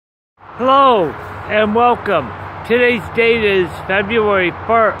Hello and welcome. Today's date is Friday,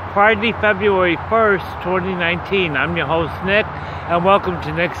 February 1st, 2019. I'm your host, Nick, and welcome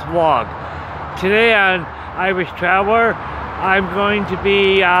to Nick's Vlog. Today on Irish Traveler, I'm going to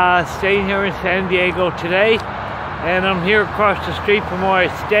be staying here in San Diego today, and I'm here across the street from where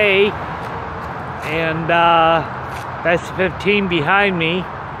I stay, and that's the 15 behind me.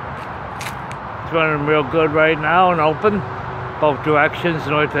 It's running real good right now and open. Both directions,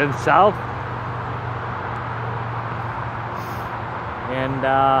 north and south. And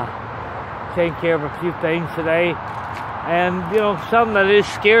taking care of a few things today. And you know, something that is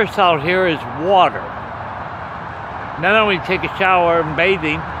scarce out here is water. Not only take a shower and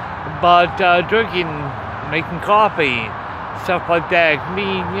bathing, but drinking, making coffee, stuff like that. It can be,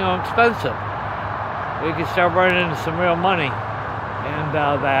 you know, expensive. You can start running into some real money. And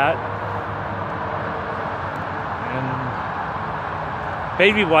that.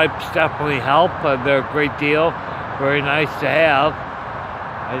 Baby wipes definitely help. They're a great deal. Very nice to have.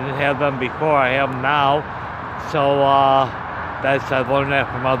 I didn't have them before. I have them now. So I've learned that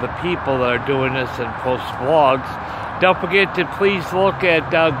from other people that are doing this and post vlogs. Don't forget to please look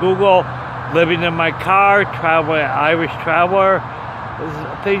at Google, living in my car, Irish Traveler,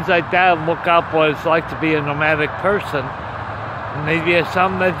 things like that. Look up what it's like to be a nomadic person. Maybe it's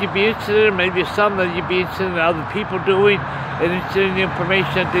something that you'd be interested in. Maybe it's something that you'd be interested in other people doing, and interested in the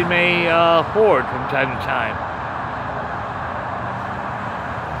information that they may forward from time to time.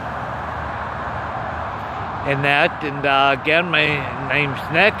 And again, my name's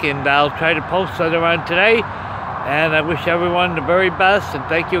Nick, and I'll try to post later on today. And I wish everyone the very best, and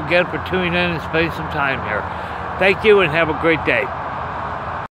thank you again for tuning in and spending some time here. Thank you, and have a great day.